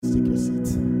Please take your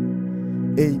seat.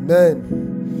 Amen.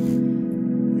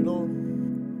 You know,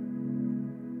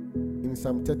 in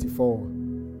Psalm 34,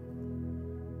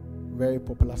 very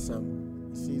popular psalm,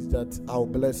 it says that I'll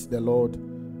bless the Lord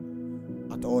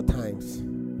at all times.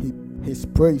 His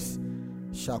praise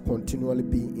shall continually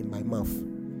be in my mouth.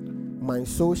 My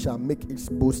soul shall make its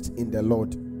boast in the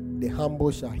Lord. The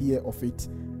humble shall hear of it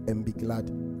and be glad.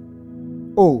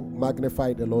 Oh,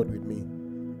 magnify the Lord with me,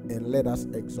 and let us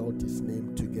exalt his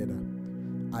name together.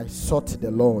 I sought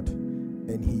the Lord,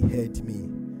 and he heard me,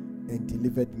 and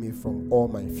delivered me from all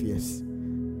my fears.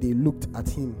 They looked at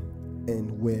him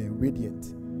and were radiant,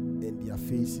 and their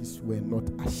faces were not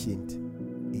ashamed.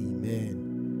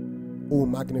 Amen. Oh,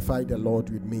 magnify the Lord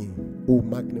with me. Oh,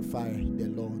 magnify the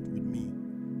Lord with me.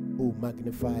 Oh,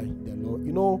 magnify the Lord.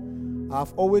 You know,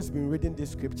 I've always been reading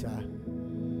this scripture,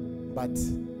 but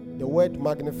the word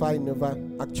magnify never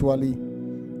actually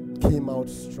came out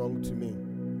strong to me.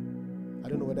 I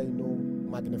don't know whether you know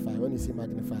magnify. When you say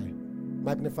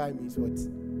magnify means what?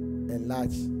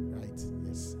 Enlarge, right?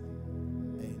 Yes.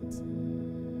 And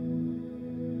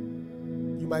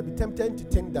you might be tempted to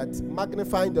think that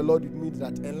magnifying the Lord means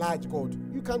that enlarge God.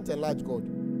 You can't enlarge God.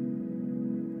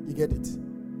 You get it?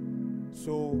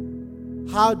 So,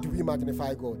 how do we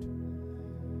magnify God?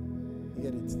 You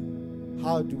get it?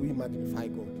 How do we magnify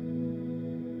God?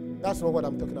 That's not what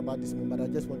I'm talking about this moment, but I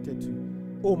just wanted to,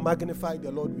 magnify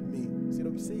the Lord with me. So,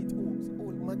 we say it,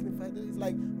 magnify. It's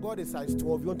like God is size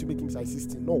 12, you want to make him size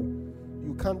 16. No,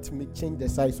 you can't change the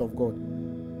size of God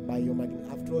by your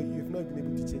magnify. After all, you've not been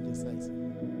able to change the size.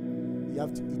 You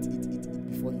have to eat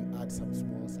before you add some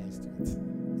small size to it.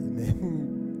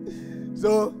 Amen.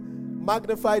 So,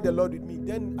 magnify the Lord with me.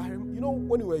 Then,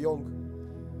 when we were young,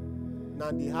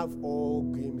 now they have all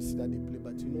games that they play,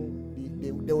 but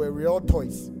they were real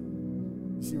toys.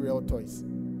 You see real toys.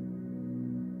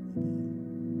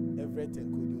 Everything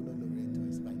could, you don't know real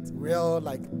toys, but real,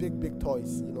 like big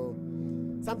toys,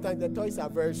 Sometimes the toys are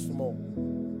very small.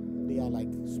 They are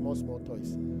like small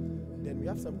toys. Then we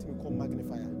have something we call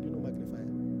magnifier. Do you know magnifier?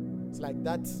 It's like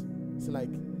that. It's like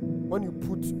when you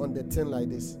put on the tin like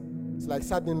this, it's like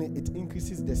suddenly it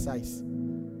increases the size.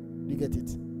 Do you get it?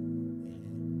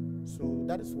 So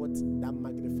that is what that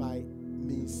magnify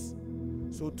means.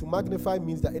 So to magnify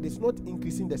means that it is not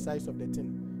increasing the size of the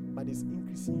tin, but it's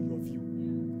increasing your view.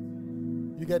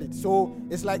 You get it? So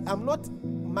it's like I'm not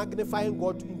magnifying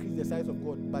God to increase the size of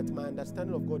God, but my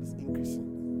understanding of God is increasing.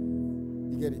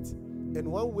 You get it?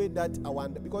 And one way that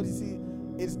because you see,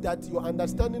 is that your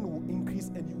understanding will increase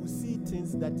and you will see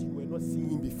things that you were not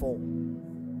seeing before.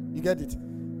 You get it?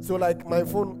 So like my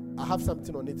phone, I have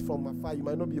something on it from afar, you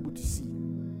might not be able to see.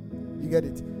 You get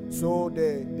it? So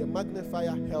the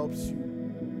magnifier helps you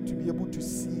to be able to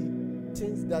see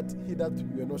things that hitherto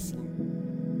you were not seeing.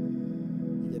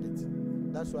 You get it?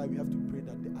 That's why we have to pray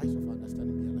that the eyes of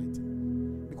understanding be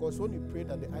enlightened. Because when you pray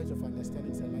that the eyes of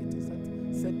understanding is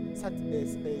enlightened,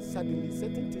 suddenly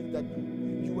certain things that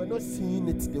you were not seeing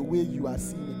it the way you are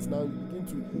seeing it now, you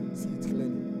begin to see it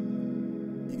clearly.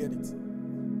 You get it?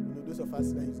 Those of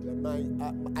us that use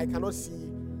I cannot see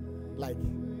like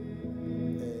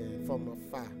from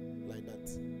afar like that.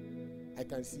 I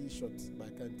can see shots, but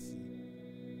I can't see.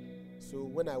 So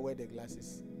when I wear the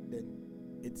glasses, then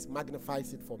it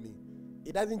magnifies it for me.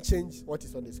 It doesn't change what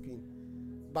is on the screen,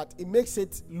 but it makes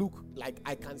it look like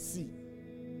I can see.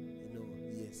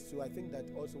 Yes. So I think that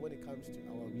also when it comes to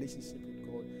our relationship with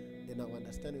God and our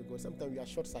understanding of God, sometimes we are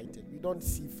short-sighted. We don't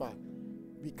see far.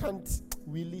 We can't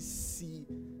really see.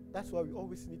 That's why we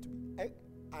always need to be.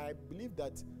 I believe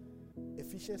that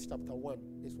Ephesians chapter 1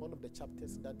 is one of the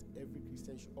chapters that every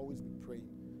Christian should always be praying,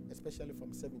 especially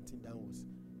from 17 downwards.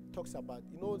 It talks about,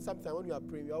 sometimes when you are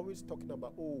praying, you're always talking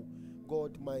about, oh,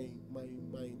 God, my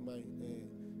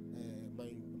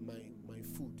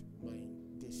food, my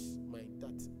this, my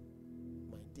that,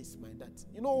 my this, my that.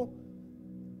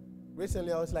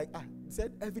 Recently I was like, it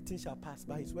said everything shall pass,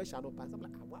 but his word shall not pass. I'm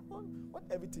like, what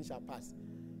everything shall pass?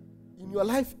 In your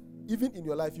life, even in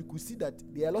your life, you could see that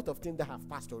there are a lot of things that have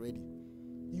passed already.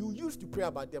 You used to pray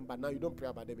about them, but now you don't pray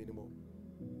about them anymore.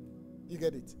 You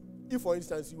get it? If, for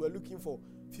instance, you were looking for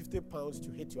 50 pounds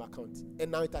to hit your account,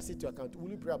 and now it has hit your account, will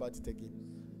you pray about it again?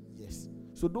 Yes.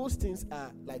 So those things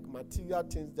are like material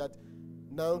things that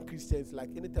now Christians, like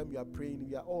anytime we are praying,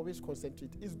 we are always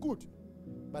concentrating. It's good.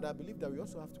 But I believe that we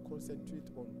also have to concentrate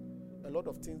on a lot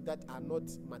of things that are not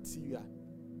material.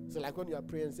 So like when you are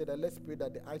praying and say that let's pray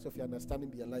that the eyes of your understanding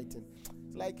be enlightened.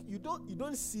 It's like you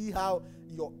don't see how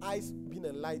your eyes being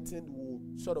enlightened will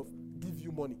sort of give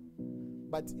you money.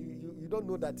 But you don't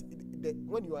know that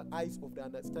when your eyes of the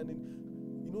understanding,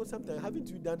 sometimes haven't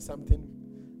you done something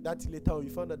that later on you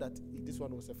found out that this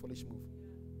one was a foolish move.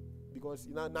 Because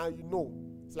now you know.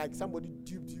 It's like somebody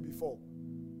duped you before.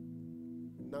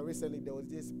 Now recently there was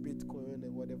this Bitcoin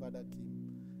and whatever that came.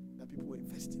 That people were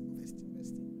investing.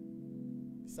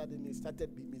 Suddenly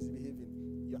started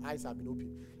misbehaving. Your eyes have been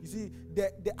opened. You see,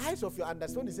 the eyes of your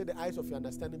understanding, when they say the eyes of your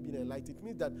understanding being enlightened, it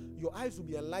means that your eyes will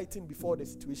be enlightened before the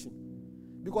situation.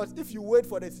 Because if you wait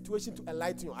for the situation to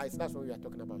enlighten your eyes, that's what we are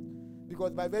talking about.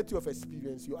 Because by virtue of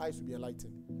experience, your eyes will be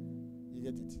enlightened.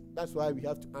 You get it? That's why we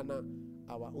have to honor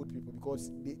our old people,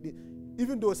 because they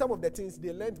even though some of the things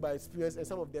they learned by experience, and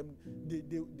some of them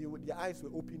their eyes were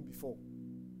opened before.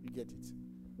 You get it?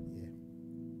 Yeah.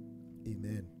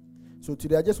 Amen. So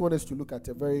today I just want us to look at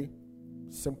a very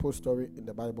simple story in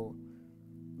the Bible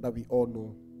that we all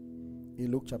know,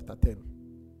 in Luke chapter 10.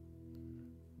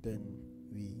 Then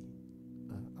we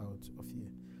are out of here.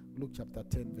 Luke chapter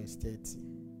 10 verse 30.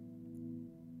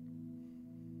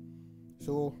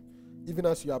 So even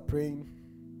as you are praying,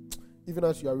 even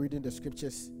as you are reading the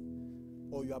scriptures,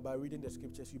 or you are by reading the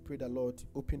scriptures, you pray the Lord,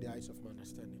 open the eyes of my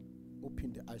understanding.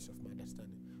 Open the eyes of my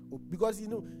understanding. Because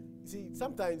see,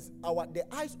 sometimes the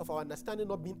eyes of our understanding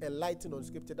not being enlightened on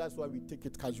scripture, that's why we take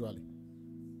it casually.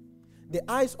 The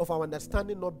eyes of our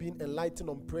understanding not being enlightened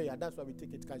on prayer, that's why we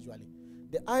take it casually.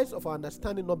 The eyes of our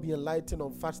understanding not being enlightened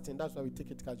on fasting, that's why we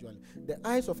take it casually. The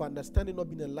eyes of our understanding not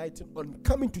being enlightened on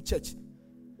coming to church,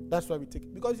 that's why we take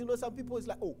it. Because some people is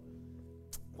like, oh,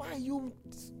 why are you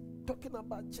talking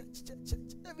about church,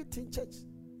 everything church?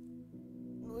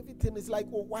 Everything is like,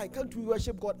 oh, why can't we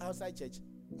worship God outside church?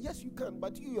 Yes, you can,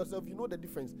 but you yourself, you know the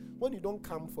difference. When you don't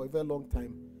come for a very long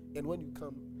time, and when you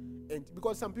come, and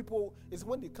because some people, it's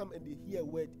when they come and they hear a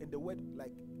word, and the word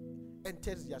like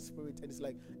enters their spirit, and it's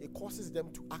like it causes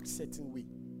them to act certain way.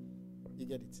 You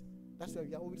get it? That's why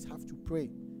we always have to pray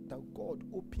that God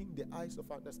open the eyes of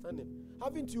understanding.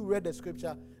 Haven't you read the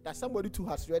scripture that somebody too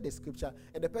has read the scripture,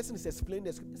 and the person is explaining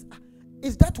the scripture?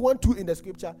 Is that one too in the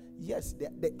scripture? Yes,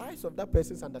 the eyes of that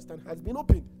person's understanding has been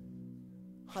opened.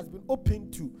 Has been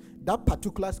opened to that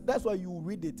particular. That's why you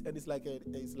read it, and it's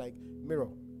like Mirror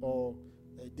or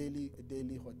a daily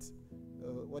hot.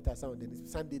 What are some of them?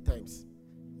 Sunday Times.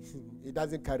 It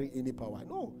doesn't carry any power.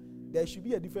 No, there should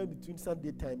be a difference between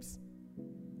Sunday Times,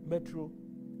 Metro,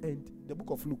 and the book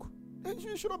of Luke.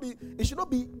 It should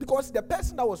not be because the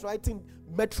person that was writing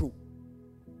Metro,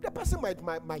 the person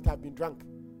might have been drunk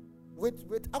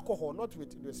with alcohol, not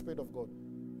with the Spirit of God.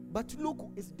 But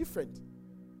Luke is different.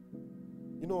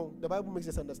 The Bible makes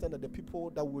us understand that the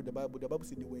people that wrote the Bible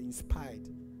said they were inspired.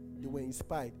 They were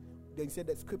inspired. They said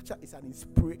that scripture is an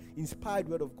inspired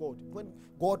word of God. When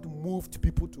God moved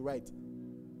people to write.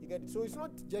 You get it? So it's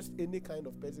not just any kind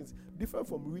of persons. Different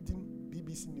from reading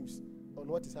BBC News on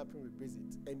what is happening with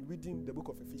Brexit and reading the book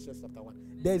of Ephesians chapter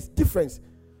 1. There's difference.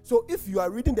 So if you are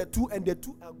reading the two and the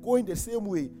two are going the same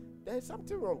way, there is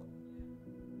something wrong.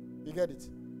 You get it?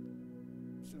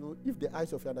 So if the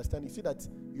eyes of your understanding, you see that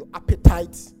your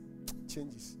appetite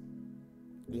changes.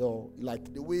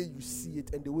 Like the way you see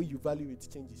it and the way you value it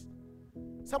changes.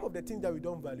 Some of the things that we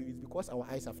don't value is because our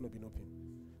eyes have not been opened.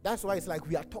 That's why it's like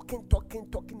we are talking,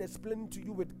 explaining to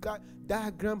you with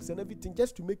diagrams and everything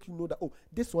just to make you know that, oh,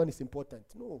 this one is important.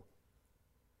 No.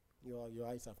 Your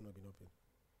eyes have not been opened.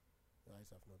 Your eyes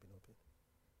have not been opened.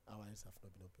 Our eyes have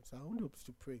not been opened. So I want us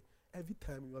to pray. Every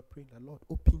time you are praying, the Lord,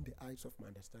 open the eyes of my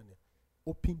understanding.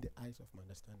 Open the eyes of my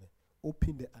understanding.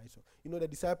 Open the eyes of... the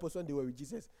disciples, when they were with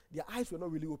Jesus, their eyes were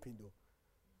not really open though.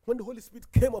 When the Holy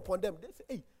Spirit came upon them, they said,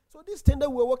 hey, so this thing that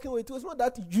we were working with, it was not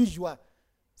that usual.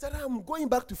 He said, I'm going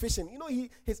back to fishing.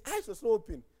 His eyes was not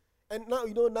open. And now,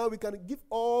 now we can give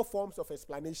all forms of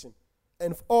explanation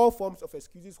and all forms of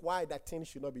excuses why that thing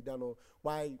should not be done or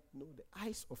why, the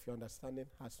eyes of your understanding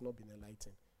has not been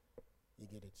enlightened. You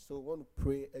get it? So I want to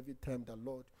pray every time the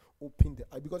Lord open the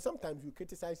eye. Because sometimes you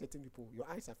criticize certain people, your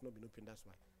eyes have not been opened, that's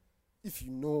why. If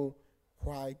you know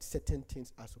why certain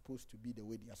things are supposed to be the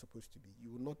way they are supposed to be,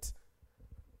 you will not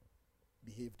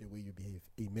behave the way you behave.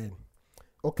 Amen.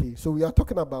 Okay, so we are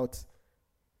talking about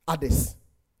others.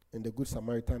 And the Good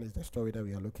Samaritan is the story that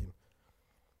we are looking.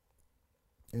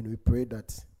 And we pray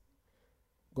that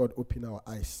God open our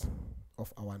eyes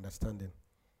of our understanding.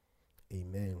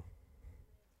 Amen.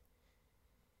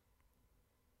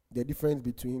 The difference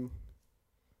between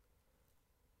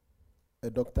a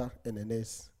doctor and a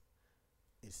nurse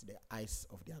is the eyes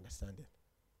of the understanding.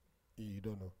 You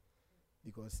don't know.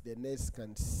 Because the nurse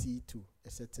can see to a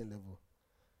certain level.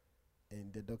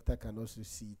 And the doctor can also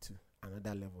see to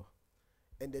another level.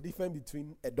 And the difference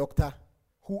between a doctor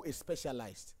who is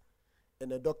specialized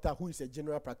and a doctor who is a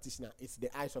general practitioner is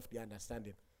the eyes of the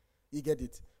understanding. You get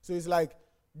it? So it's like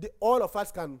all of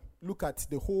us can look at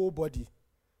the whole body,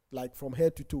 like from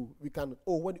head to toe. We can,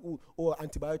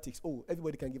 antibiotics.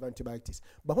 Everybody can give antibiotics.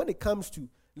 But when it comes to,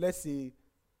 let's say,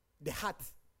 the heart,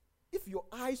 if your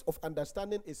eyes of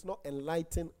understanding is not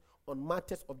enlightened on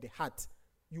matters of the heart,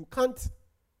 you can't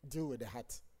deal with the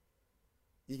heart.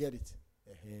 You get it?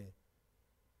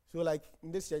 So like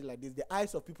in this church like this, the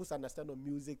eyes of people's understanding of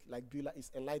music, like Beulah,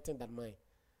 is enlightened than mine.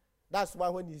 That's why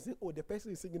when you say, the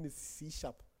person is singing is C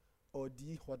sharp or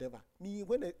D whatever, me,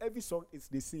 when every song is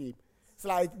the same, it's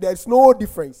like there's no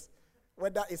difference.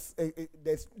 Whether it's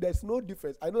there's no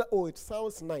difference. I know that, it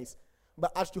sounds nice,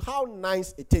 but as to how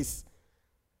nice it is,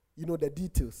 the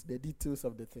details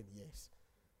of the thing, yes.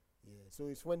 Yeah. So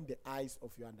it's when the eyes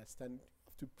of your understanding, you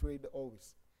have to pray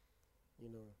always.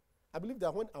 I believe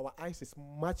that when our eyes is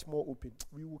much more open,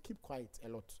 we will keep quiet a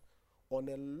lot on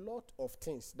a lot of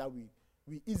things that we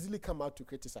easily come out to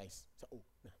criticize. So,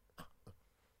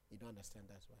 you don't understand,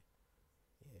 that's why.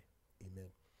 Yeah. Amen.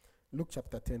 Luke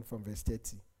chapter 10 from verse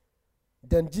 30.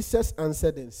 Then Jesus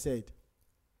answered and said,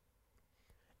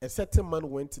 a certain man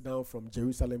went down from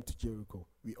Jerusalem to Jericho.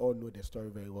 We all know the story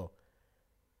very well.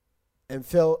 And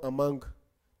fell among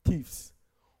thieves,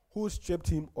 who stripped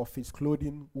him of his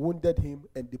clothing, wounded him,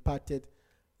 and departed,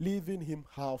 leaving him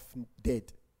half dead.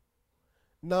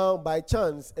 Now, by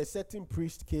chance, a certain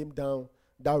priest came down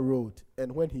that road,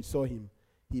 and when he saw him,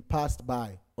 he passed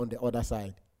by on the other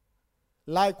side.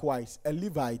 Likewise, a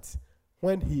Levite,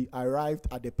 when he arrived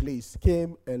at the place,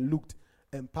 came and looked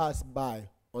and passed by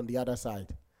on the other side.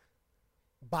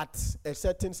 But a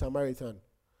certain Samaritan,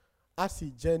 as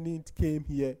he journeyed,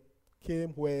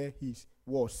 came where he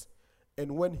was,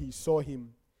 and when he saw him,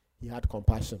 he had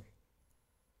compassion.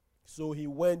 So he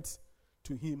went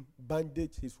to him,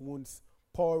 bandaged his wounds,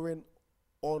 pouring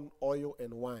on oil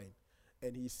and wine,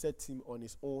 and he set him on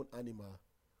his own animal,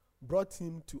 brought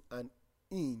him to an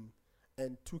inn,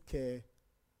 and took care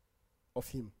of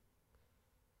him.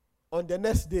 On the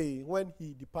next day, when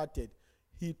he departed,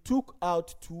 he took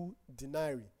out 2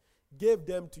 denarii, gave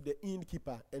them to the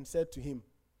innkeeper, and said to him,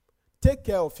 take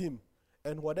care of him,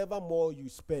 and whatever more you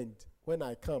spend, when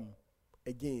I come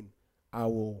again, I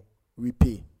will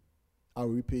repay. I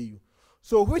will repay you.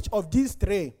 So which of these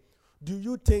 3 do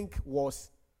you think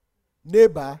was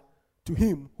neighbor to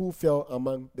him who fell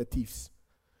among the thieves?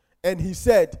 And he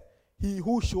said, he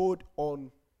who showed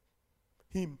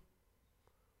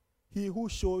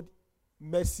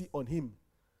mercy on him.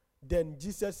 Then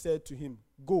Jesus said to him,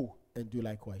 go and do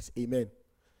likewise. Amen.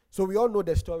 So we all know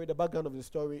the story. The background of the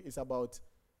story is about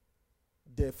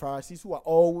the Pharisees who are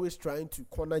always trying to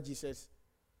corner Jesus.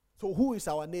 So who is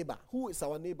our neighbor? Who is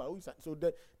our neighbor? So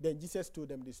then Jesus told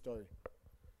them this story.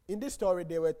 In this story,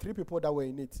 there were 3 people that were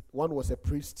in it. One was a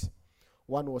priest.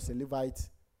 One was a Levite.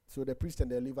 So the priest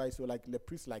and the Levite, so like the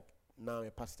priest like now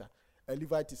a pastor. A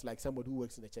Levite is like somebody who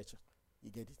works in the church. You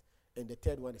get it? And the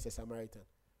third one is a Samaritan.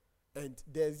 And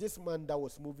there's this man that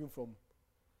was moving from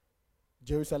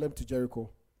Jerusalem to Jericho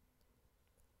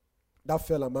that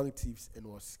fell among thieves and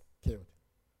was killed.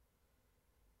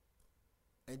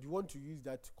 And you want to use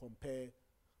that to compare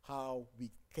how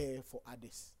we care for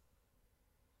others.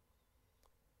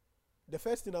 The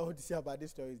first thing I want to say about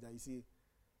this story is that, you see,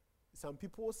 some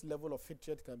people's level of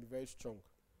hatred can be very strong.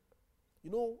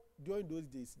 During those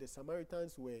days, the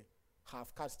Samaritans were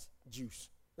half-caste Jews.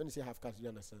 When you say half-caste, you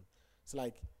understand? It's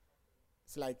like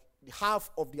half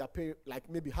of the like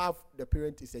maybe half the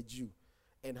parent is a Jew,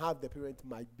 and half the parent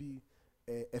might be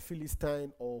a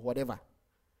Philistine or whatever.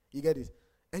 You get it?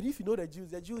 And if you know the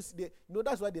Jews, they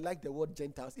that's why they like the word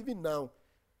Gentiles. Even now,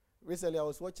 recently I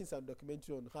was watching some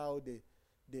documentary on how the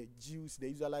Jews, the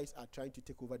Israelites, are trying to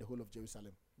take over the whole of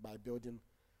Jerusalem by building.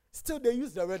 Still, they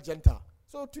use the word Gentile.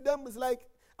 So to them, it's like,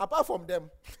 apart from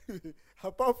them,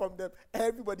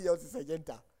 everybody else is a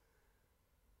Gentile.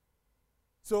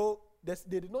 So they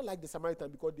did not like the Samaritan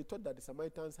because they thought that the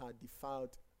Samaritans had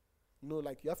defiled.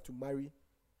 Like you have to marry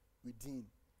within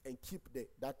and keep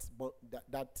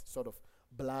that sort of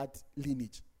blood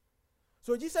lineage.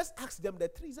 So Jesus asked them the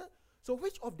 3. So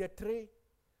which of the 3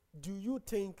 do you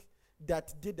think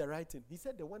that did the right thing? He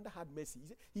said the one that had mercy.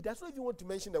 He does not even want to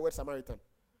mention the word Samaritan.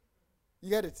 You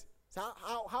get it? So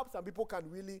how some people can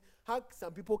really, some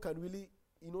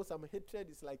hatred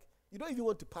is like, you don't even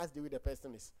want to pass the way the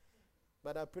person is.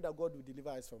 But I pray that God will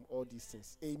deliver us from all these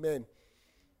things. Amen.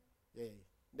 Yeah.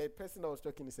 The person I was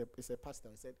talking is a pastor.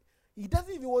 He said, he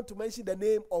doesn't even want to mention the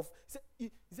name of,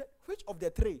 he said, which of the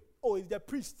 3? Oh, it's the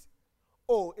priest.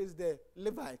 Oh, it's the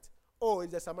Levite. Oh,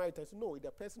 it's the Samaritan. So, no, it's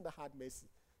the person that had mercy.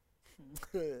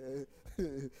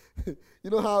 You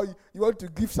know how you want to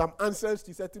give some answers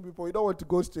to certain people. You don't want to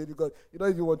go straight because you don't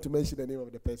even want to mention the name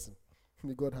of the person.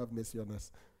 May God have mercy on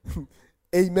us.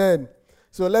 Amen.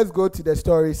 So let's go to the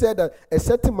story. It said that a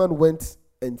certain man went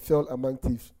and fell among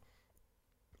thieves.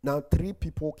 Now 3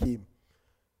 people came,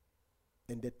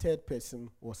 and the third person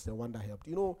was the one that helped.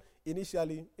 You know,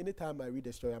 initially, anytime I read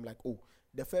the story, I'm like, oh,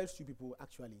 the first 2 people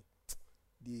actually,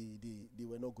 they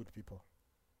were not good people.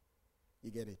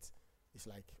 You get it? It's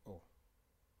like, oh,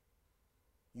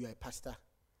 you are a pastor,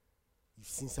 you've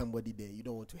seen somebody there, you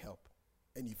don't want to help,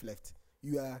 and you've left.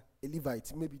 You are a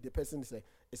Levite, maybe the person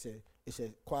is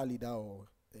a choir leader or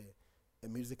a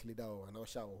music leader or an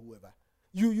usher or whoever.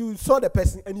 You saw the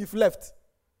person and you've left.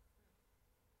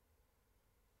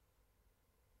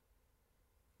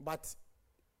 But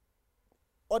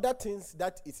other things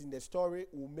that is in the story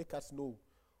will make us know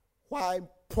why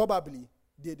probably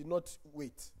they did not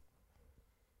wait.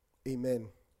 Amen.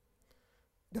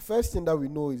 The first thing that we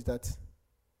know is that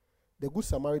the Good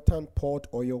Samaritan poured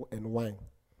oil and wine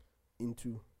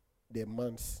into the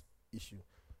man's issue.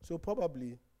 So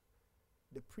probably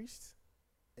the priest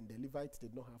and the Levites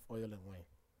did not have oil and wine.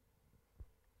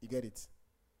 You get it?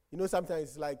 You know, sometimes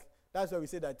it's like, that's why we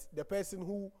say that the person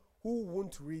who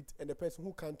won't read and the person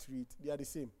who can't read, they are the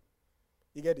same.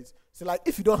 You get it? So like,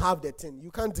 if you don't have the thing,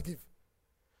 you can't give.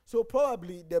 So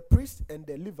probably the priest and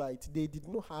the Levite, they did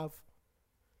not have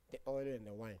the oil and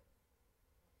the wine.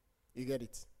 You get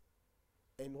it?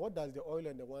 And what does the oil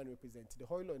and the wine represent? The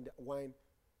oil and the wine,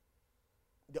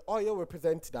 the oil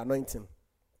represents the anointing.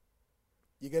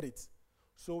 You get it?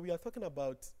 So we are talking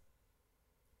about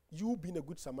you being a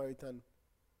good Samaritan,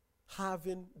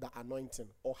 having the anointing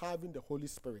or having the Holy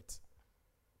Spirit.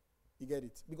 You get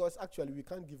it? Because actually we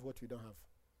can't give what we don't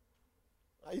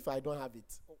have. If I don't have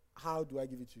it, how do I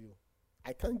give it to you?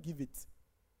 I can't give it.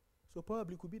 So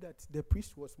probably it could be that the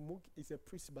priest is a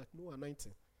priest but no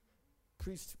anointing.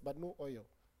 Priest but no oil.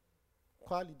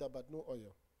 Choir leader but no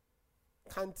oil.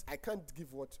 I can't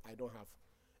give what I don't have.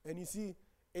 And you see,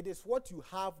 it is what you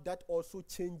have that also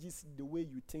changes the way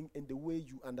you think and the way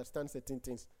you understand certain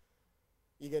things.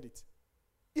 You get it?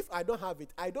 If I don't have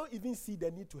it, I don't even see the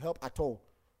need to help at all.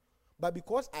 But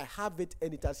because I have it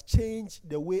and it has changed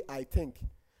the way I think,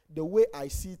 the way I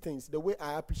see things, the way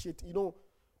I appreciate. You know,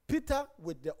 Peter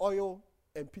with the oil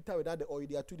and Peter without the oil,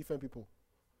 they are 2 different people.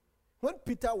 When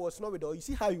Peter was not with the oil, you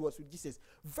see how he was with Jesus.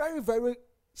 Very, very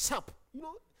sharp. You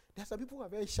know, there are some people who are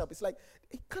very sharp. It's like,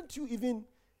 can't you even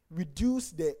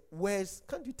reduce the words?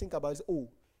 Can't you think about it? Oh,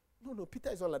 no,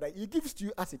 Peter is not like that. He gives to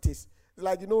you as it is. It's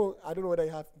like, you know, I don't know whether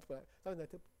you have.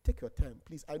 Take your time,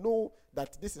 please. I know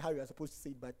that this is how you are supposed to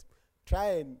say it, but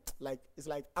try and, like, it's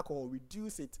like alcohol.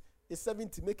 Reduce it. It's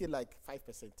 70, make it like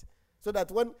 5%. So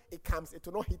that when it comes, it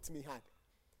will not hit me hard.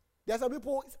 There are some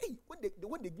people, hey,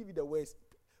 when they give you the words,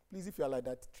 please, if you are like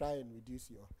that, try and reduce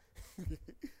your.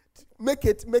 make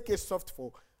it soft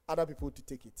for other people to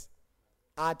take it.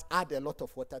 Add a lot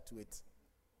of water to it.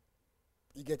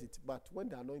 You get it? But when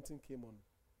the anointing came on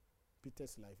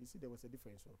Peter's life, you see there was a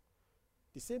difference. So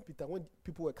the same Peter, when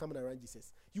people were coming around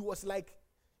Jesus, he was like,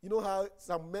 you know how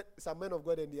some men of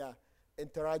God and they are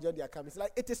interacting, they are coming. It's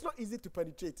like, it is not easy to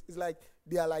penetrate. It's like,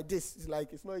 they are like this. It's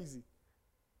like, it's not easy.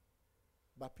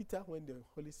 But Peter, when the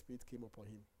Holy Spirit came upon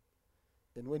him,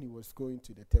 and when he was going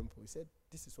to the temple, he said,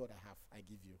 this is what I have, I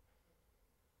give you.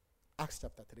 Acts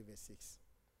chapter 3 verse 6.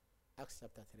 Acts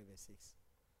chapter 3 verse 6.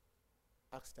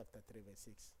 Acts chapter 3 verse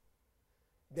 6.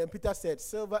 Then Peter said,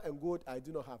 silver and gold I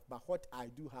do not have, but what I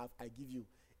do have, I give you.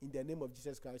 In the name of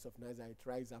Jesus Christ of Nazareth,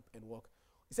 rise up and walk.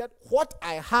 He said, what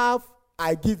I have,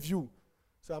 I give you.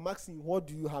 So I'm asking, what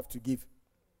do you have to give?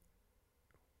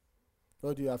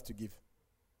 What do you have to give?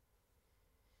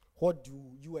 What do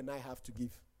you and I have to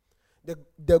give?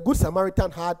 The Good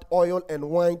Samaritan had oil and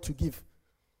wine to give.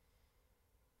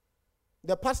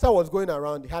 The pastor was going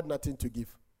around, he had nothing to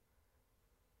give.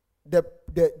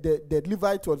 The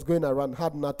Levite was going around,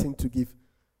 had nothing to give.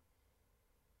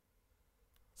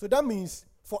 So that means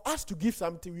for us to give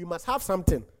something, we must have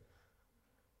something.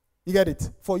 You get it?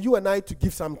 For you and I to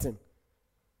give something.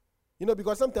 You know,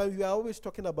 because sometimes we are always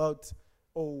talking about,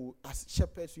 oh, as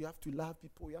shepherds, you have to love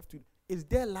people. You have to. Is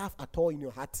there love at all in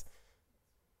your heart?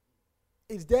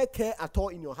 Is there care at all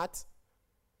in your heart?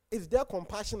 Is there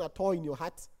compassion at all in your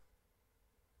heart?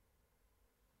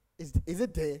 Is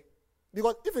it there?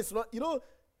 Because if it's not, you know,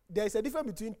 there is a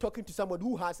difference between talking to somebody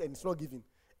who has and is not giving,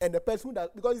 and the person who does.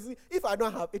 Because you see, if I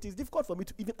don't have, it is difficult for me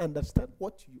to even understand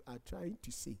what you are trying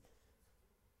to say.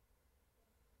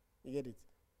 You get it?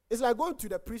 It's like going to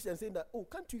the priest and saying that, oh,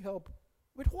 can't you help?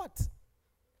 With what?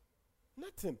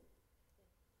 Nothing.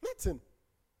 Nothing.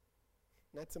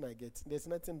 Nothing I get. There's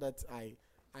nothing that I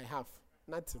have.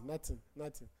 Nothing.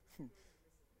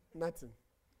 Nothing.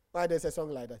 Why there's a song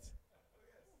like that?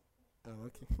 Oh,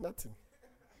 okay. Nothing.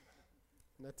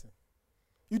 Nothing.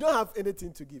 You don't have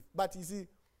anything to give. But you see,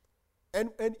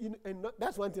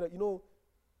 that's one thing that,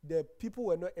 the people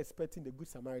were not expecting the Good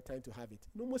Samaritan to have it.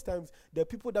 Most times, the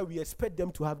people that we expect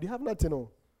them to have, they have nothing. Oh.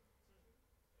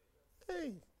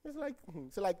 Hey,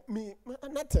 it's like me,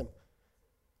 nothing.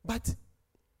 But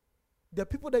the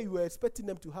people that you were expecting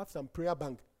them to have some prayer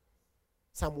bank,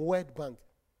 some word bank,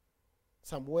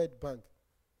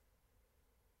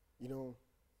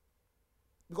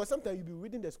 because sometimes you'll be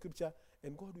reading the scripture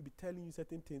and God will be telling you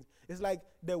certain things. It's like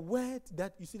the word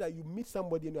that you see that you meet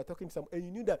somebody and you're talking to someone and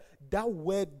you knew that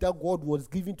word that God was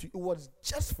giving to you, it was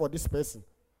just for this person.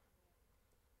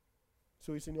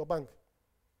 So it's in your bank.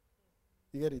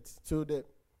 You get it? So the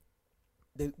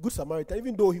Good Samaritan,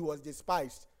 even though he was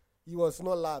despised, he was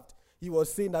not loved. He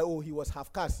was saying that, he was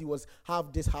half caste. He was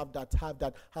half this, half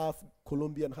that, half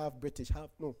Colombian, half British,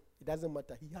 no, it doesn't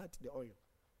matter. He had the oil.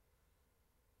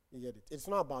 You get it? It's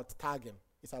not about tagging.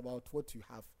 It's about what you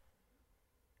have.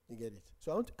 You get it?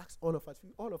 So I want to ask all of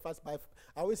us, I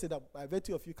always say that by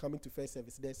virtue of you coming to first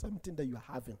service, there's something that you're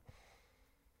having.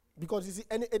 Because you see,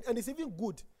 and it's even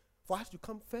good for us to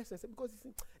come first and say, because you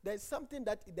see, there's something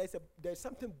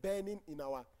burning in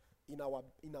our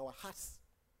hearts,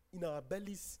 in our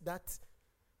bellies, that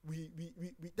we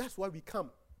that's why we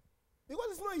come. Because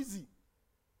it's not easy.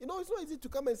 It's not easy to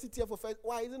come and sit here for first.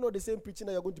 Why is it not the same preaching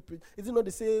that you're going to preach? Is it not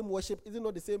the same worship? Is it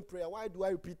not the same prayer? Why do I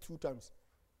repeat 2 times?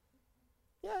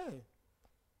 Yeah.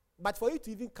 But for you to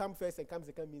even come first and come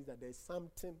second means that there's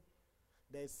something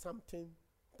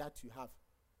that you have,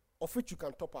 of which you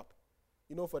can top up.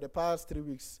 For the past 3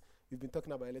 weeks, we've been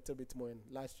talking about a little bit more, and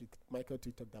last week, Michael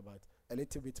too talked about a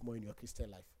little bit more in your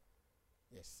Christian life.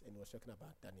 Yes, and he was talking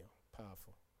about Daniel.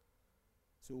 Powerful.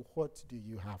 So what do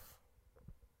you have?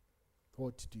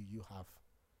 What do you have?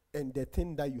 And the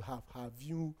thing that you have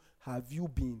you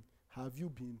been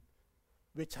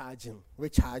recharging?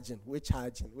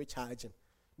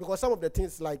 Because some of the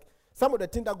things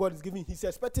that God is giving, he's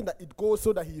expecting that it goes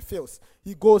so that he feels.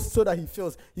 He goes so that he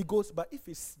feels. He goes, but if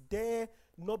it's there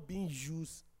not being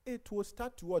used, it will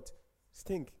start to what?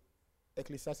 Stink.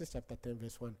 Ecclesiastes chapter 10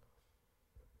 verse 1.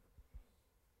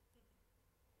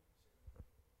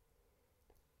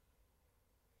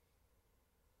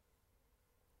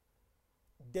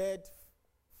 Dead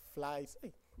flies.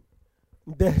 Hey.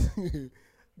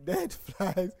 Dead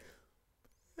flies.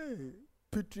 Hey.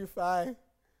 Putrefy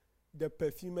the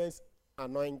perfumer's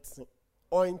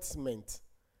ointment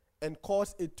and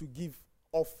cause it to give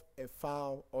off a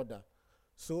foul odor.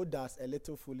 So does a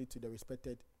little folly to the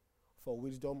respected for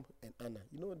wisdom and honor.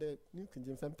 The New King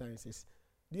James sometimes says,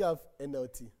 do you have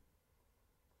NLT?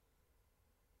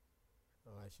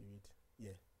 Oh, I should read.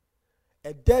 Yeah.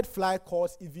 A dead fly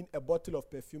causes even a bottle of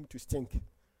perfume to stink.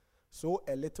 So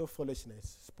a little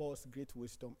foolishness spoils great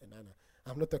wisdom and honor.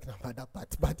 I'm not talking about that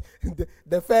part, but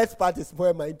the first part is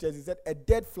where my interest is. That a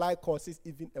dead fly causes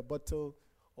even a bottle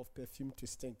of perfume to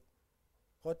stink.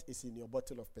 What is in your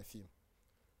bottle of perfume?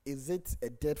 Is it a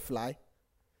dead fly?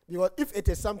 Because if it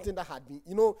is something that had been,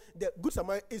 the Good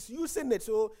Samaritan is using it,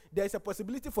 so there is a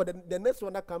possibility for the next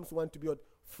one that comes to be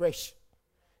fresh.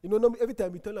 Every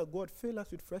time we tell God, fill us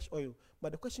with fresh oil.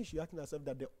 But the question she's asking herself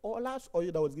that the last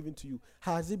oil that was given to you,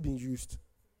 has it been used?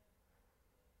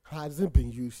 Has it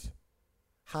been used?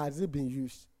 Has it been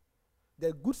used?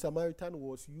 The Good Samaritan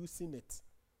was using it.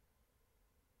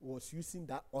 Was using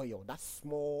that oil, that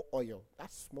small oil.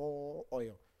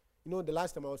 The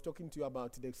last time I was talking to you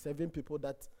about the 7 people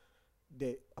that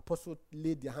the apostle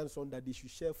laid their hands on that they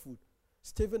should share food.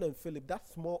 Stephen and Philip, that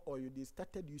small oil, they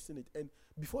started using it, and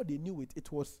before they knew it,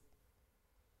 it was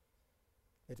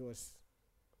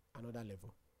another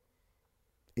level.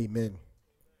 Amen.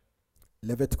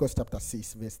 Leviticus chapter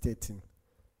 6, verse 13.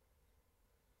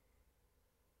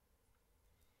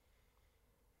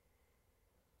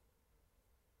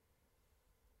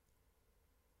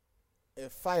 A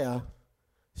fire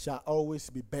shall always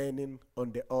be burning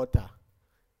on the altar.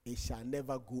 It shall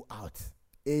never go out.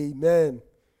 Amen.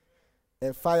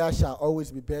 A fire shall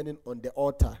always be burning on the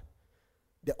altar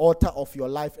of your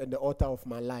life and the altar of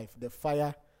my life. The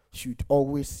fire should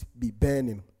always be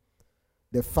burning.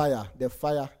 The fire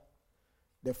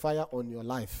on your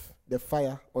life, the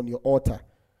fire on your altar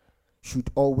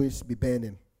should always be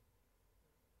burning.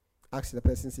 Ask the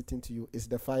person sitting to you, is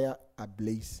the fire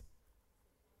ablaze?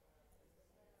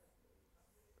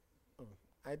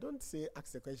 I don't say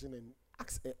ask the question and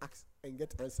ask and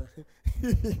get answer.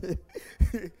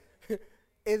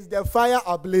 Is the fire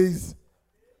ablaze?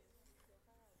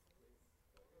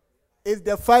 Is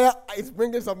the fire? It's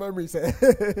bringing some memories.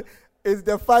 Is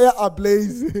the fire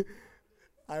ablaze?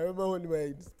 I remember when we were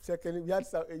in second, we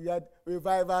had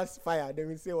revivers fire. Then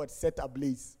we say what? Set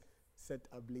ablaze. Set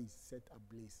ablaze. Set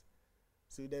ablaze.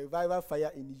 So the revival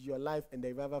fire in your life and the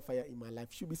revival fire in my life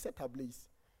should be set ablaze.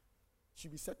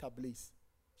 Should be set ablaze.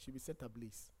 Should be set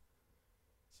ablaze.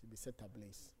 Should be set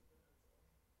ablaze.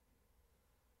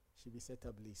 Should be set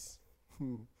ablaze.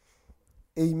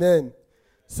 Amen.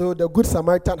 So the Good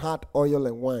Samaritan had oil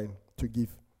and wine to give.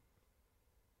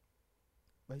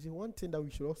 But you see, one thing that we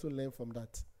should also learn from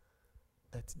that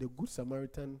the Good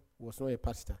Samaritan was not a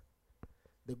pastor.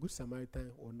 The Good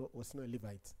Samaritan was not a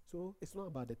Levite. So it's not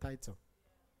about the title.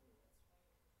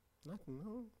 Nothing.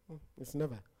 No. It's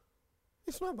never.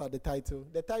 It's not about the title.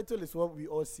 The title is what we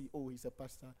all see. Oh, he's a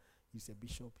pastor. He's a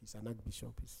bishop. He's an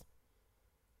archbishop.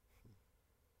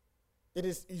 It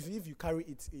is if you carry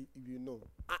it, you know.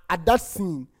 At that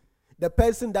scene, the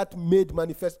person that made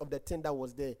manifest of the thing that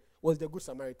was there was the Good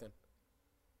Samaritan.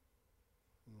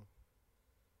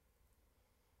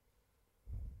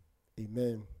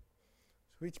 Amen.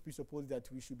 Which presupposes that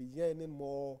we should be yearning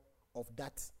more of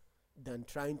that than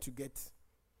trying to get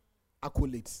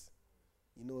accolades.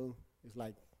 You know, it's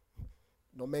like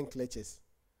nomenclatures.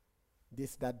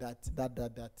 This, that.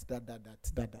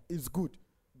 It's good.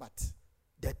 But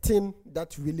the thing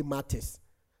that really matters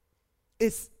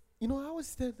is, I always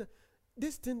say that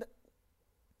this thing,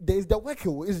 there is the work,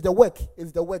 is the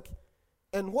work.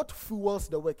 And what fuels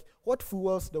the work? What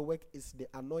fuels the work is the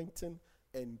anointing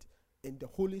and the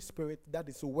Holy Spirit that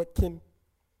is working.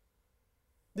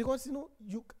 Because,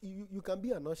 you can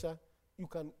be an usher, you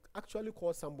can actually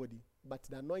call somebody, but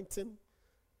the anointing,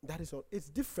 that is all, it's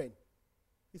different.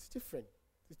 It's different.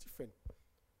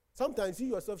 Sometimes you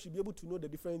yourself should be able to know the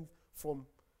difference from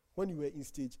when you were in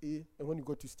stage A and when you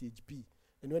got to stage B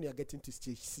and when you are getting to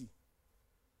stage C.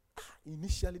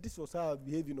 Initially, this was how I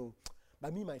behave,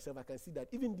 But me, myself, I can see that.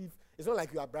 Even if, it's not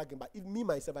like you are bragging, but if me,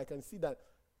 myself, I can see that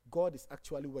God is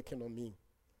actually working on me.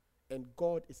 And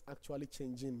God is actually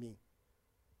changing me.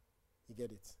 You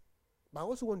get it? But I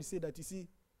also want to say that, you see,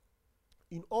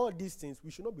 in all these things,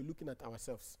 we should not be looking at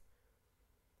ourselves.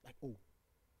 Like, oh,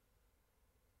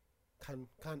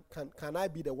 can I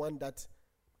be the one that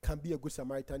can be a good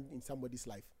Samaritan in somebody's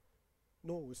life?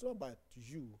 No, it's not about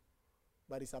you,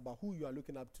 but it's about who you are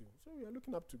looking up to. So we are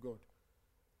looking up to God.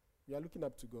 We are looking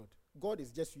up to God. God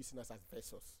is just using us as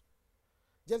vessels.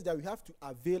 Just that we have to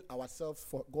avail ourselves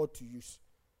for God to use.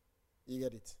 You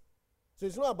get it? So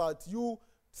it's not about you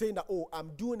saying that, oh, I'm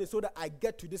doing it so that I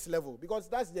get to this level. Because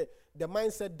that's the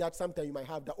mindset that sometimes you might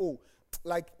have, that, oh,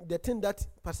 like the thing that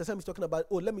Pastor Sam is talking about,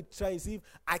 oh, let me try and see if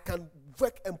I can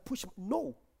work and push.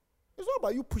 No. It's not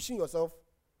about you pushing yourself.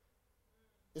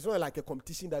 It's not like a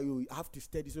competition that you have to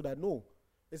study so that, no.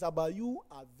 It's about you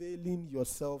availing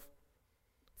yourself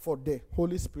for the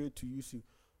Holy Spirit to use you.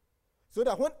 So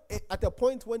that when at a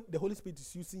point when the Holy Spirit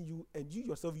is using you and you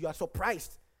yourself, you are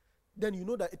surprised, then you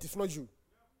know that it is not you.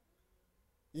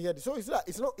 You get it? So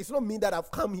it's not me that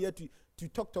I've come here to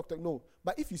talk. No.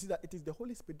 But if you see that it is the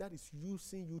Holy Spirit that is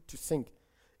using you to sing,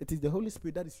 it is the Holy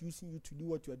Spirit that is using you to do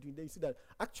what you are doing, then you see that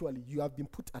actually you have been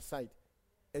put aside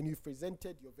and you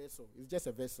presented your vessel. It's just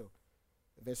a vessel.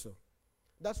 A vessel.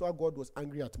 That's why God was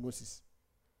angry at Moses.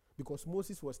 Because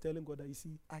Moses was telling God that, you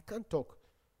see, I can't talk.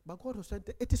 But God was trying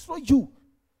to, it is not you.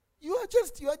 You are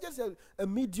just a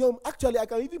medium. Actually, I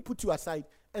can even put you aside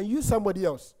and use somebody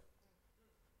else.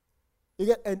 You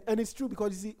get, and it's true,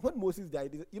 because you see, when Moses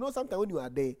died, sometimes when you are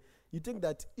there, you think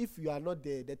that if you are not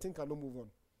there, the thing cannot move on.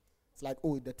 It's like,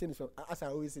 oh, the thing is on, as I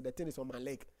always say, the thing is on my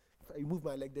leg. If I move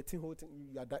my leg, the whole thing,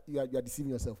 you are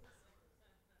deceiving yourself.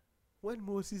 When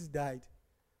Moses died,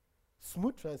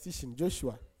 smooth transition,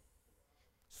 Joshua.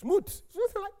 Smooth.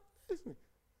 Like, listen.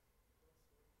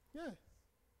 Yeah.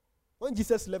 When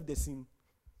Jesus left the scene,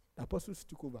 the apostles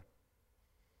took over.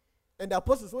 And the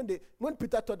apostles, when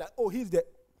Peter thought that, oh, he's there,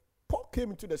 Paul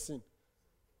came into the scene.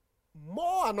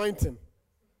 More anointing.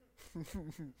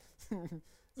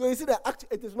 So you see that actually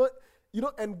it is not,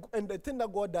 and the thing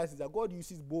that God does is that God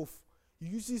uses both. He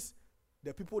uses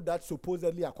the people that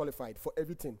supposedly are qualified for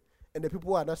everything and the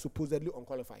people who are not supposedly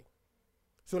unqualified.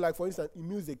 So like, for instance, in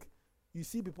music, you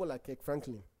see people like Kirk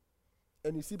Franklin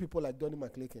and you see people like Donnie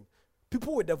McClurkin.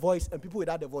 People with the voice and people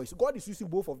without the voice. God is using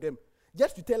both of them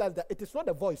just to tell us that it is not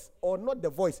the voice or not the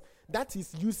voice that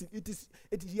He's using.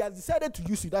 He has decided to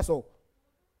use you, that's all.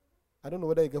 I don't know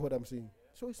whether you get what I'm saying.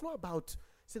 So it's not about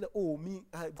saying that, oh,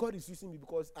 God is using me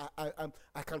because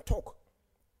I can talk.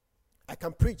 I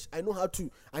can preach. I know how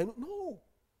to. No.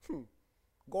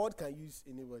 God can use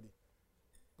anybody.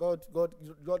 God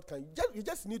can. You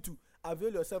just need to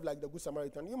avail yourself like the Good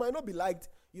Samaritan. You might not be liked.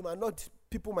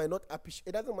 People might not appreciate.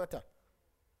 It doesn't matter.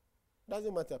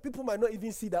 Doesn't matter. People might not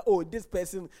even see that, oh, this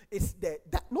person is there.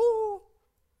 That no.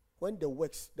 When the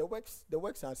works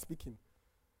are speaking.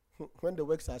 When the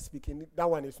works are speaking, that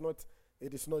one is not,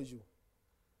 it is not you.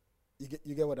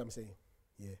 You get what I'm saying?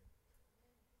 Yeah.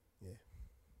 Yeah.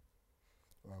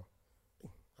 Wow.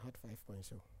 I had 5 points.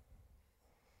 So.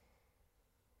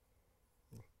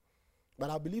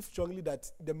 But I believe strongly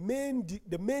that the main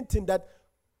thing that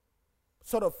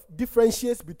sort of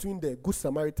differentiates between the Good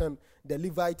Samaritan, the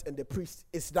Levite, and the priest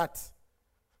is that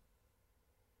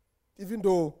even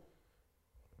though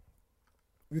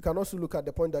we can also look at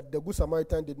the point that the Good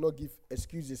Samaritan did not give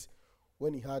excuses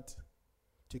when he had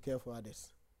to care for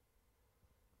others.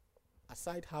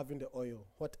 Aside having the oil,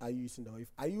 what are you using the oil?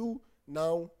 Are you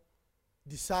now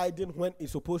deciding when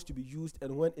it's supposed to be used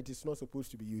and when it is not supposed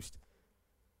to be used?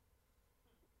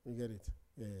 You get it?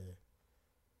 Yeah.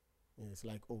 It's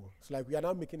like we are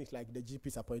now making it like the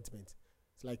GP's appointment.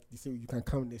 It's like they say you can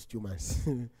come next 2 months.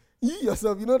 You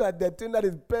yourself, you know that the thing that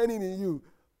is burning in you,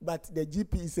 but the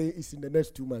GP is saying it's in the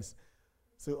next 2 months.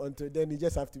 So until then, you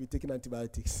just have to be taking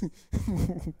antibiotics,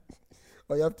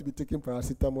 or you have to be taking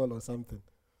paracetamol or something.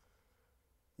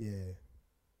 Yeah.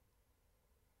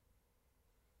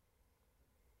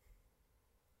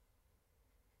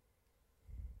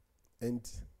 And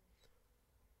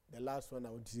the last one I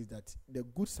want to say is that the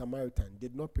Good Samaritan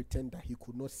did not pretend that he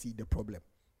could not see the problem.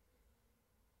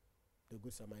 The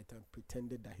Good Samaritan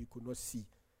pretended that he could not see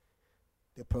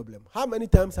the problem. How many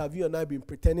times have you and I been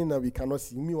pretending that we cannot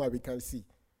see? Meanwhile, we can see.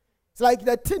 It's like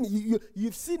that thing,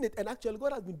 you've seen it, and actually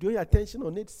God has been drawing attention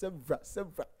on it several.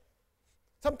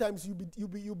 Sometimes you'll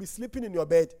be sleeping in your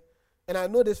bed, and I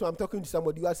know this when I'm talking to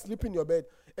somebody. You are sleeping in your bed,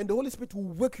 and the Holy Spirit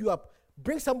will wake you up,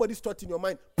 bring somebody's thought in your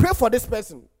mind. Pray for this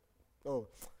person. Oh,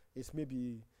 it's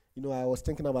maybe, I was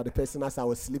thinking about the person as I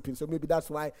was sleeping, so maybe that's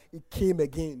why it came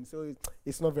again. So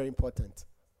it's not very important.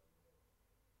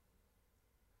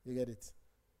 You get it?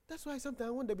 That's why sometimes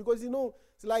I wonder, because,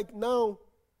 it's like now,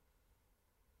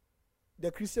 the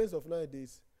Christians of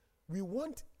nowadays, we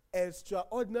want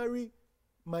extraordinary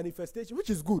manifestation, which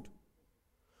is good.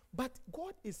 But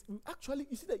God is actually,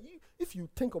 you see that if you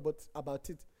think about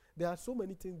it, there are so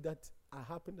many things that are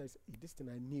happening. That this thing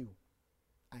I knew.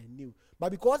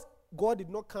 But because God did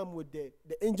not come with the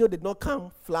angel did not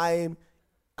come flying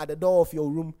at the door of your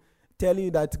room telling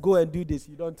you that go and do this,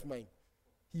 you don't mind.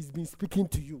 He's been speaking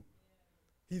to you.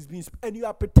 And you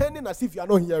are pretending as if you are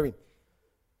not hearing.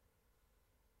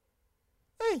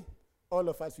 Hey, all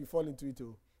of us, we fall into it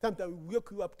too. Sometimes we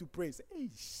wake you up to pray. Say, hey,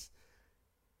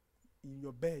 in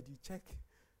your bed, you check,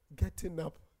 getting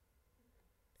up.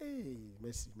 Hey,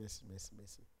 mercy.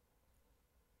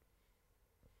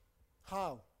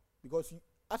 How? Because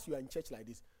as you are in church like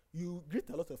this, you greet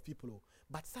a lot of people,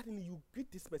 but suddenly you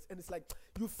greet this person, and it's like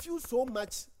you feel so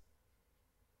much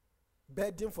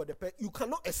burden for the person. You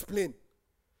cannot explain.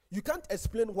 You can't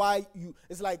explain why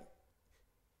it's like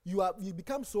you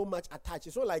become so much attached.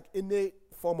 It's not like any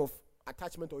form of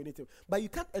attachment or anything, but you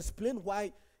can't explain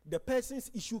why the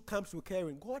person's issue comes with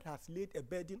caring. God has laid a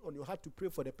burden on your heart to pray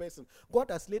for the person. God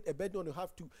has laid a burden on your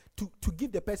heart to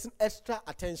give the person extra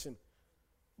attention.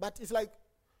 But it's like,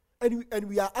 and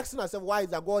we are asking ourselves, why is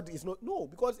that God is not? No,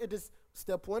 because it is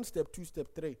step 1, step 2, step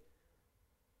 3.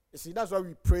 You see, that's why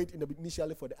we prayed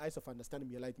initially for the eyes of understanding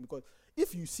be enlightened. Because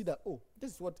if you see that,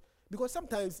 this is what, because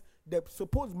sometimes the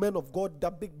supposed men of God,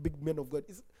 that big men of God,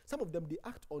 some of them, they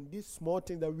act on these small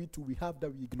things that we have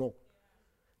that we ignore.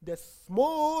 The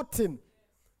small thing.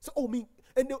 So,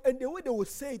 and the way they will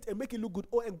say it and make it look good,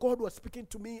 and God was speaking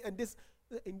to me, and this,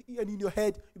 and in your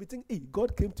head, you'll be thinking, hey,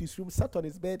 God came to his room, sat on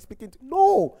his bed, speaking to.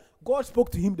 No! God spoke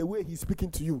to him the way he's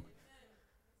speaking to you.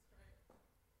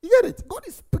 You get it?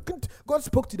 God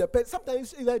spoke to the person.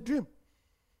 Sometimes it's a dream.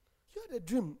 You had a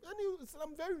dream, and it's a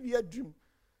very weird dream.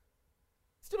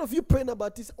 Instead of you praying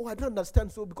about this, I don't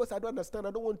understand. So because I don't understand,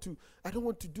 I don't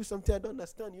want to do something I don't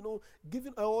understand.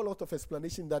 Giving a whole lot of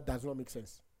explanation that does not make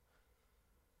sense.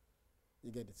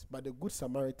 You get it? But the Good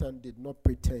Samaritan did not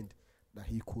pretend that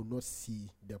he could not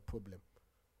see the problem.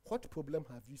 What problem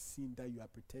have you seen that you are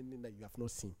pretending that you have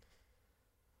not seen?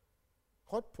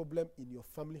 What problem in your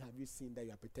family have you seen that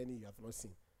you are pretending you have not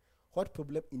seen? What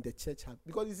problem in the church have?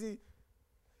 Because you see,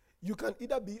 you can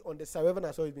either be on the side, Reverend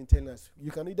has always been telling us, you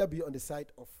can either be on the side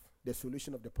of the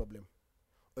solution of the problem,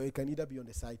 or you can either be on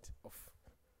the side of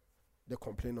the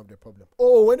complaint of the problem.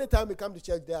 When the time we come to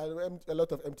church, there are a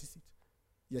lot of empty seats.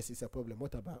 Yes, it's a problem.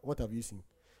 What have you seen?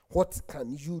 What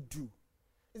can you do?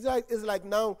 It's like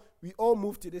now we all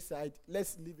move to this side.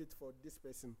 Let's leave it for this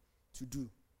person to do.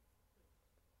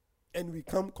 And we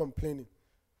come complaining.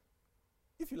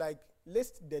 If you like,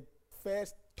 list the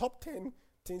first top 10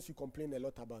 things you complain a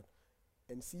lot about.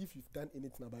 and see if you've done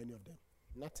anything about any of them.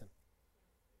 Nothing.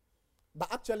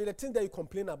 But actually, the thing that you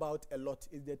complain about a lot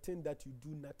is the thing that you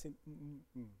do nothing.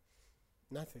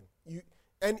 Nothing.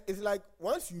 And it's like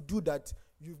once you do that,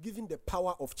 you've given the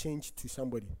power of change to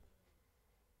somebody.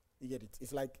 You get it?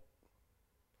 It's like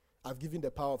I've given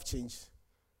the power of change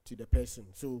to the person.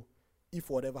 So if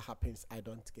whatever happens, I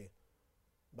don't care.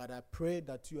 But I pray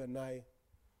that you and I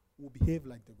will behave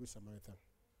like the Good Samaritan.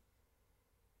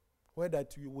 Where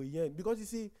that we will yearn. Because you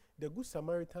see, the Good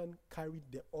Samaritan carried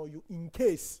the oil in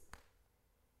case.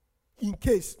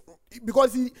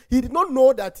 Because he did not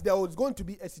know that there was going to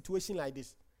be a situation like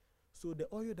this. So the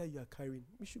oil that you are carrying,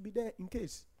 we should be there in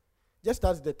case. Just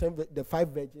as the 5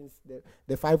 virgins,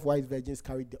 the 5 wise virgins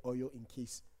carried the oil in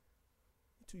case.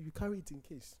 You carry it in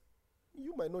case.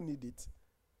 You might not need it,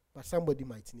 but somebody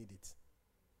might need it.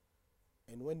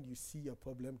 And when you see a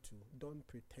problem too, don't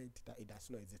pretend that it does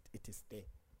not exist. It is there.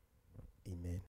 Amen.